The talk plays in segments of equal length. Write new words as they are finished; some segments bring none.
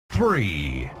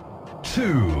3, 2,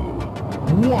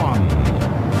 1.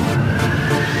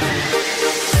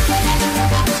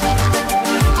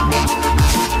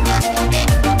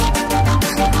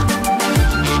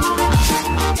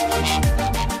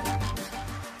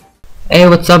 Hey,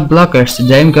 what's up blockers?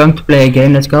 Today I'm going to play a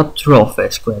game that's called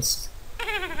Trollquest.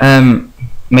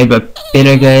 Made by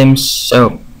Bitter Games,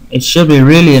 so it should be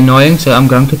really annoying, so I'm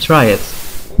going to try it.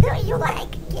 Do you like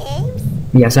games?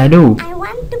 Yes, I do. I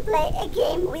want to play a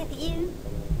game with you.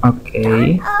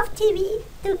 Okay. Turn off TV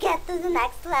to get to the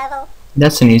next level.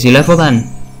 That's an easy level then.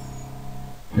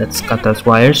 Let's cut those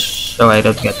wires so I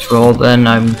don't get trolled and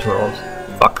I'm trolled.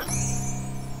 Fuck.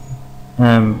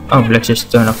 Oh, let's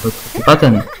just turn off the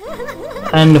button.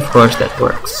 And of course that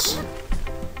works.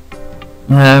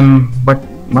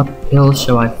 What pill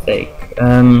shall I take?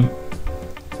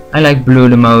 I like blue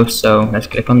the most, so let's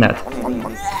click on that.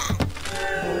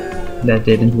 That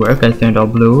didn't work, I turned all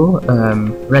blue.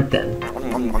 Red then.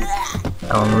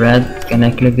 On red, can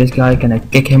I click this guy? Can I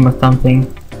kick him or something?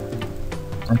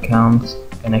 I can't.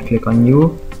 Can I click on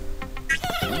you?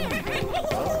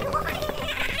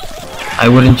 I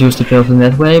wouldn't use the pills in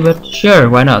that way, but sure,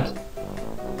 why not?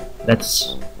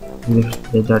 Let's leave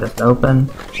the door that's open.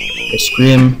 They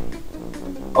scream.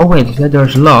 Oh wait, if that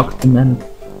door's locked, and then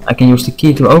I can use the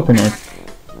key to open it.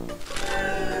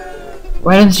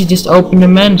 Why doesn't she just open the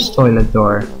men's toilet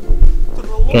door?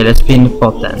 Okay, let's be in the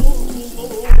pot then.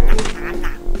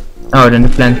 Oh, then the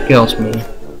plant kills me.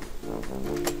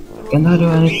 Can I do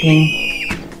anything?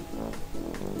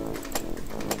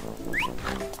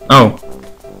 Oh,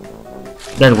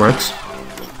 that works.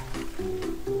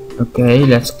 Okay,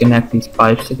 let's connect these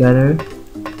pipes together.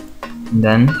 And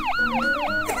then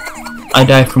I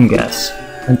die from gas.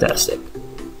 Fantastic.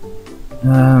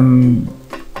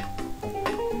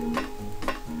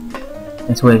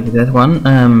 Let's wait for that one.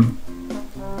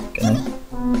 Can I?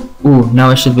 Ooh, now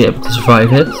I should be able to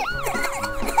survive it.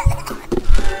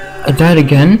 I died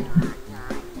again.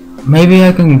 Maybe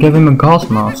I can give him a gas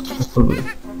mask.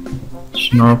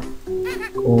 Snort.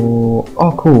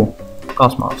 Oh, cool.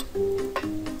 Gas mask.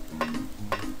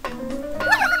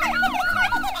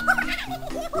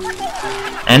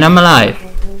 And I'm alive.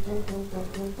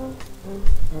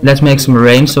 Let's make some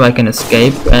rain so I can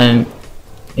escape, and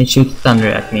it shoots thunder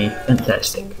at me.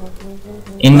 Fantastic.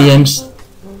 Indians.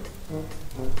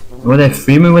 Will they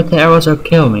free me with the arrows or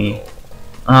kill me?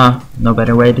 No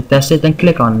better way to test it than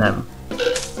click on them.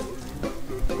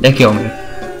 They kill me.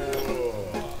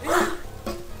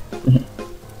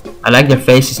 I like their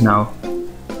faces now.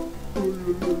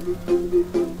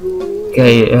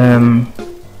 Okay,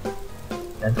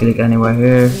 can't click anywhere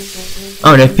here.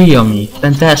 Oh, they pee on me.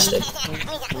 Fantastic.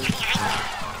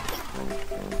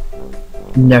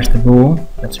 And there's the bull.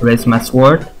 Let's raise my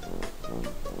sword.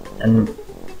 And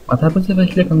what happens if I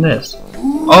click on this?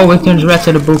 Oh, it turns red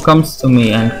so the bull comes to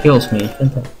me and kills me.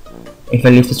 Fantastic. If I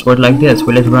leave the sword like this,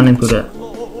 will it run into the...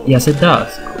 Yes, it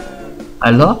does.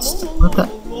 I lost? What the...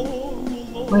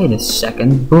 Wait a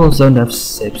second. Bulls don't have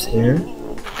sips here.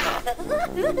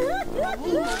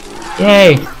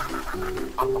 Yay!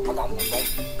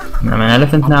 I'm an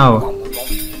elephant now.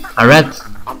 A rat.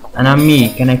 And I'm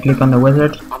me. Can I click on the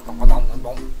wizard?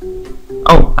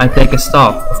 Oh, I take a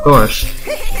staff, of course.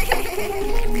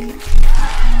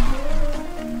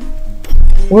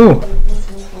 Woo!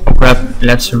 Oh crap,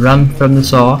 let's run from the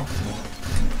saw.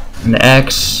 And the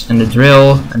axe, and the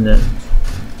drill, and the...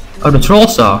 Oh, the troll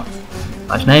saw.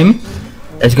 Nice name.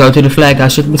 Let's go to the flag, I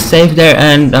should be safe there,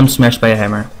 and I'm smashed by a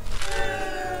hammer.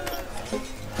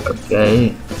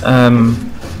 Okay,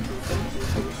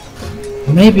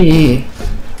 maybe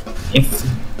if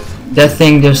that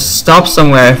thing just stops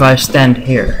somewhere if I stand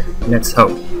here. Let's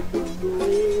hope.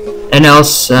 And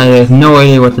else I have no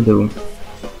idea what to do.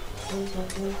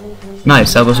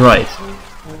 Nice, I was right.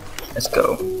 Let's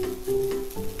go.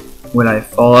 Will I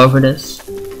fall over this?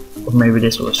 Or maybe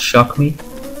this will shock me.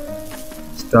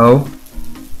 Let's go.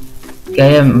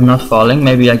 Okay, I'm not falling,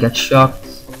 maybe I get shocked.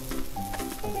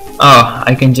 Oh,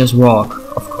 I can just walk,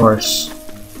 of course.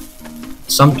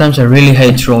 Sometimes I really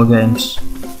hate troll games.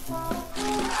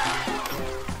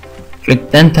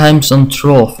 Click 10 times on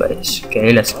troll face.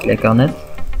 Okay, let's click on it.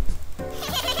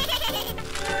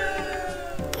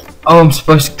 Oh, I'm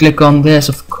supposed to click on this,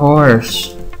 of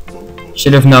course.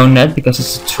 Should have known that because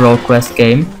it's a Trollquest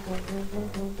game.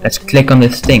 Let's click on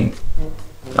this thing.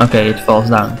 Okay, it falls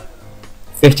down.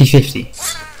 50-50.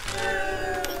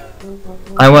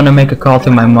 I want to make a call to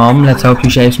my mom. Let's hope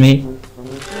she saves me.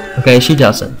 Okay, she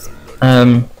doesn't.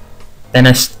 Then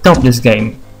I stop this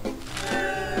game.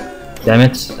 Damn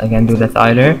it, I can't do that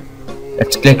either.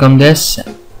 Let's click on this.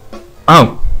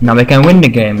 Oh, Now I can win the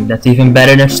game. That's even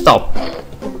better than stop.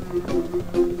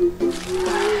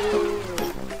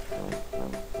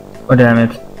 Oh damn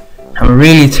it. I'm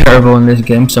really terrible in this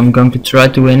game, so I'm going to try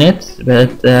to win it,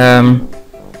 but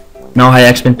no high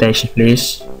expectations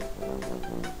please.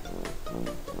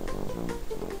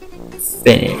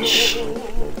 Finish.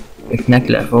 Big neck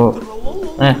level.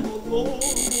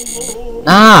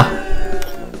 Ah!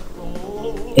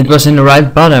 It was in the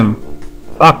right bottom.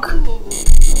 Fuck.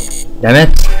 Damn it.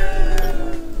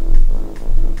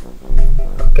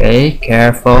 Okay,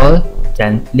 careful.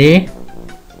 Gently.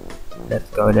 Let's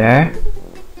go there.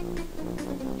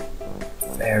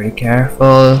 Very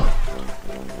careful.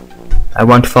 I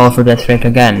won't fall for that trick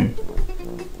again.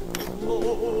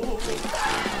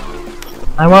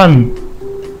 I won!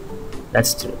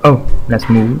 Let's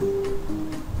move.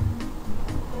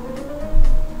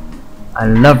 I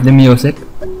love the music.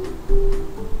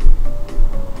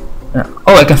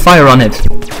 Oh, I can fire on it.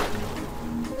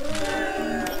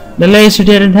 The laser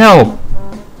didn't help.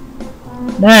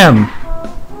 Damn.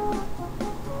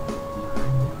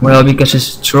 Well, because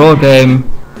it's a troll game,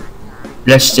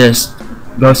 let's just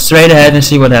go straight ahead and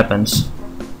see what happens.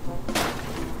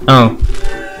 Oh,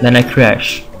 then I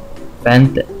crash.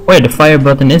 Wait, the fire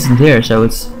button isn't here, so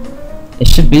it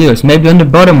should be used. Maybe on the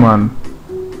bottom one.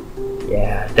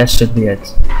 Yeah, that should be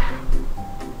it.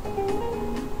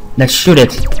 Let's shoot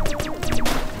it.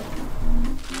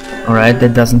 Alright,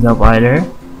 that doesn't help either.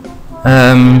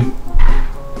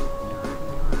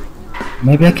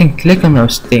 Maybe I can click on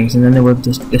those things and then they will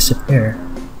just disappear.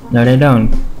 No, they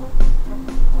don't.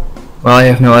 Well, I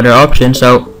have no other option,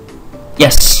 so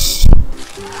yes!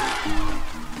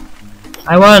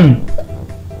 I won!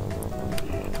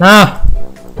 Ah!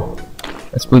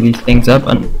 Let's put these things up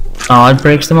and oh, it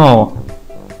breaks them all.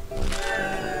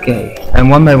 Okay, and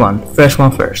one by one. First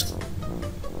one first.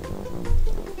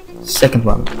 Second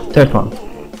one. Third one.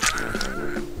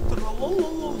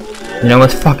 You know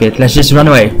what? Fuck it. Let's just run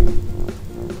away.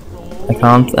 I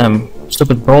can't.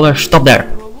 Stupid brawler. Stop there.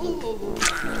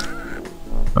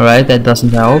 Alright, that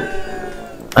doesn't help.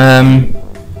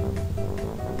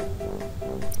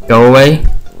 Go away.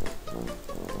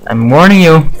 I'm warning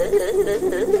you.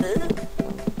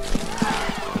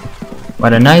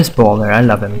 What a nice brawler. I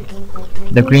love him.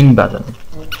 The green button.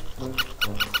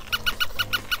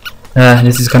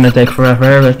 This is gonna take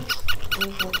forever, but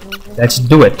let's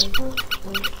do it.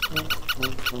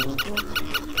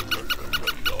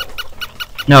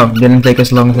 No, didn't take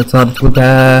as long as I thought it would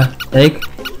take.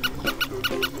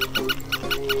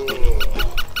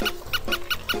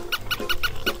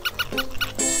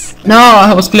 No,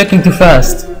 I was clicking too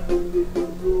fast.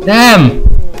 Damn!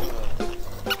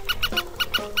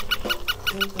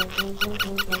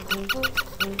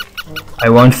 I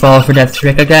won't fall for that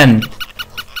trick again.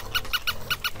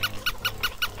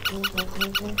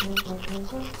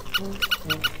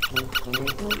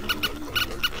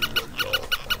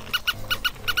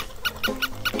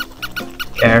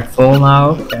 Careful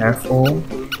now, careful.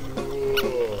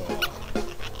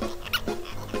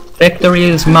 Victory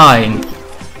is mine.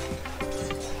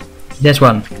 This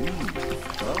one.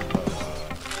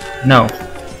 No.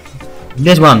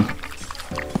 This one.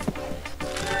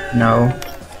 No.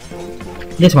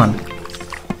 This one.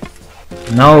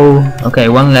 No. Okay,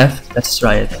 one left. Let's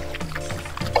try it.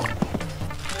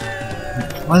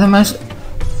 What am I?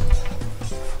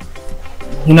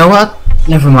 You know what?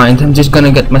 Never mind. I'm just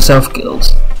gonna get myself killed.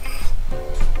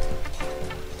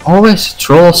 Always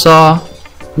troll saw.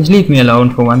 Just leave me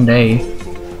alone for one day.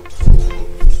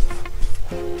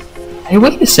 Hey,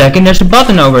 wait a second. There's a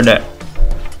button over there.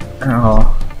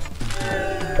 Oh.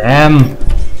 Damn.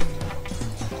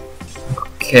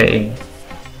 Okay.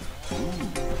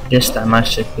 This time I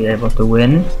should be able to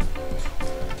win.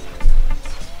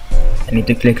 I need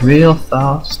to click real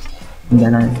fast. And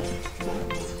then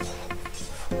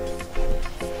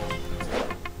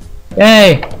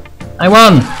Yay! I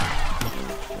won!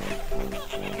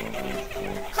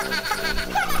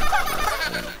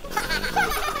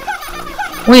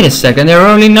 Wait a second, there are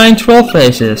only 9 troll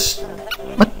faces.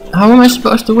 What? How am I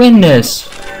supposed to win this?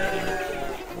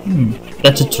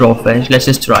 That's a troll face, let's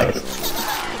just try it.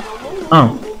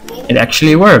 Oh, it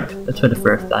actually worked. That's for the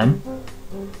first time.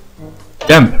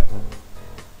 Jump!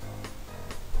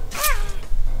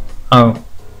 Oh.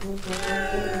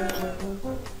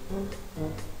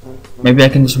 Maybe I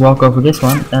can just walk over this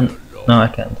one and... No, I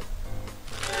can't.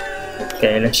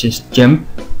 Okay, let's just jump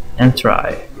and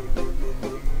try.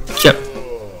 Jump!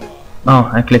 Oh,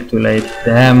 I clicked too late.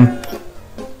 Damn.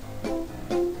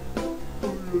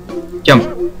 Jump!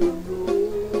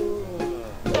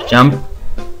 Jump!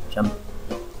 Jump!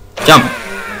 Jump!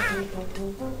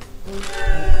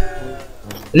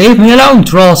 Leave me alone,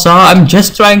 troll saw. I'm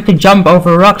just trying to jump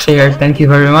over rocks here. Thank you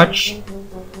very much.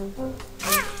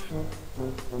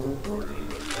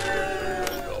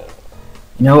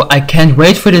 You know, I can't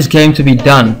wait for this game to be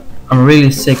done. I'm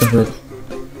really sick of it.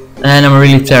 And I'm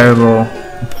really terrible.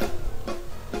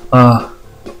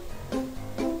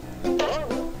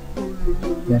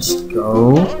 Let's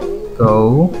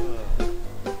go.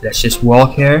 Let's just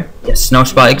walk here. Yes, no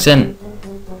spikes in.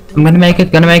 I'm gonna make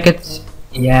it.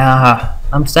 Yeah,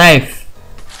 I'm safe.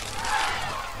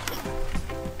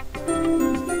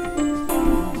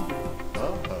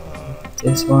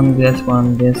 This one.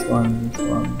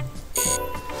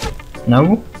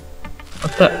 No?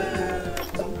 What the?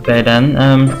 Okay then,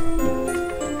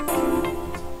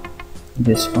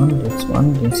 this one.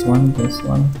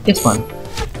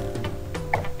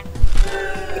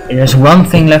 There's one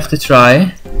thing left to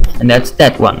try, and that's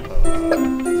that one.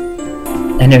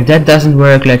 And if that doesn't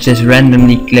work, let's just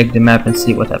randomly click the map and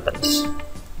see what happens.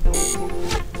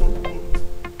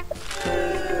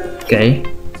 Okay.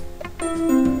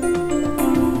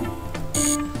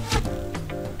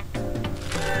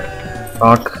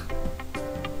 Fuck.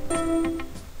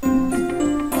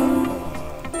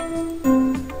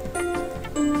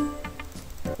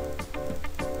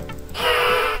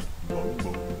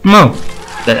 No,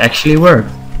 that actually worked.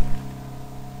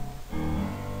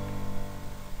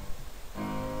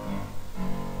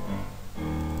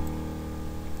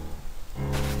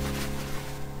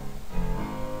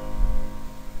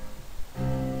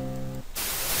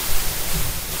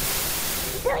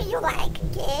 Do you like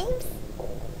games?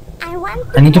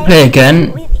 I need to play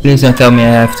again. Please don't tell me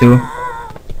I have to.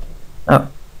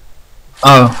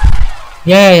 Oh.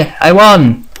 Yay, I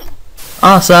won!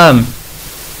 Awesome!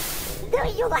 Do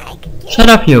you like games? Shut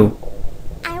up, you!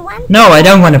 No, I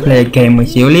don't want to play a game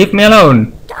with you. Leave me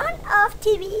alone! Turn off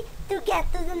TV to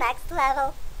get to the next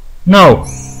level. No!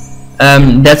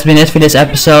 That's been it for this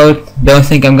episode. Don't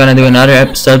think I'm gonna do another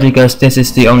episode because this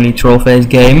is the only Trollquest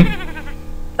game.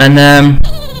 And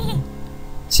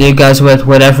see you guys with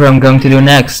whatever I'm going to do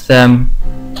next.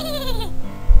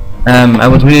 I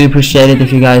would really appreciate it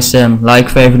if you guys like,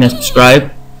 favorite and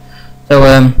subscribe.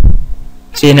 So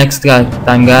see you next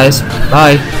time guys.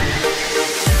 Bye.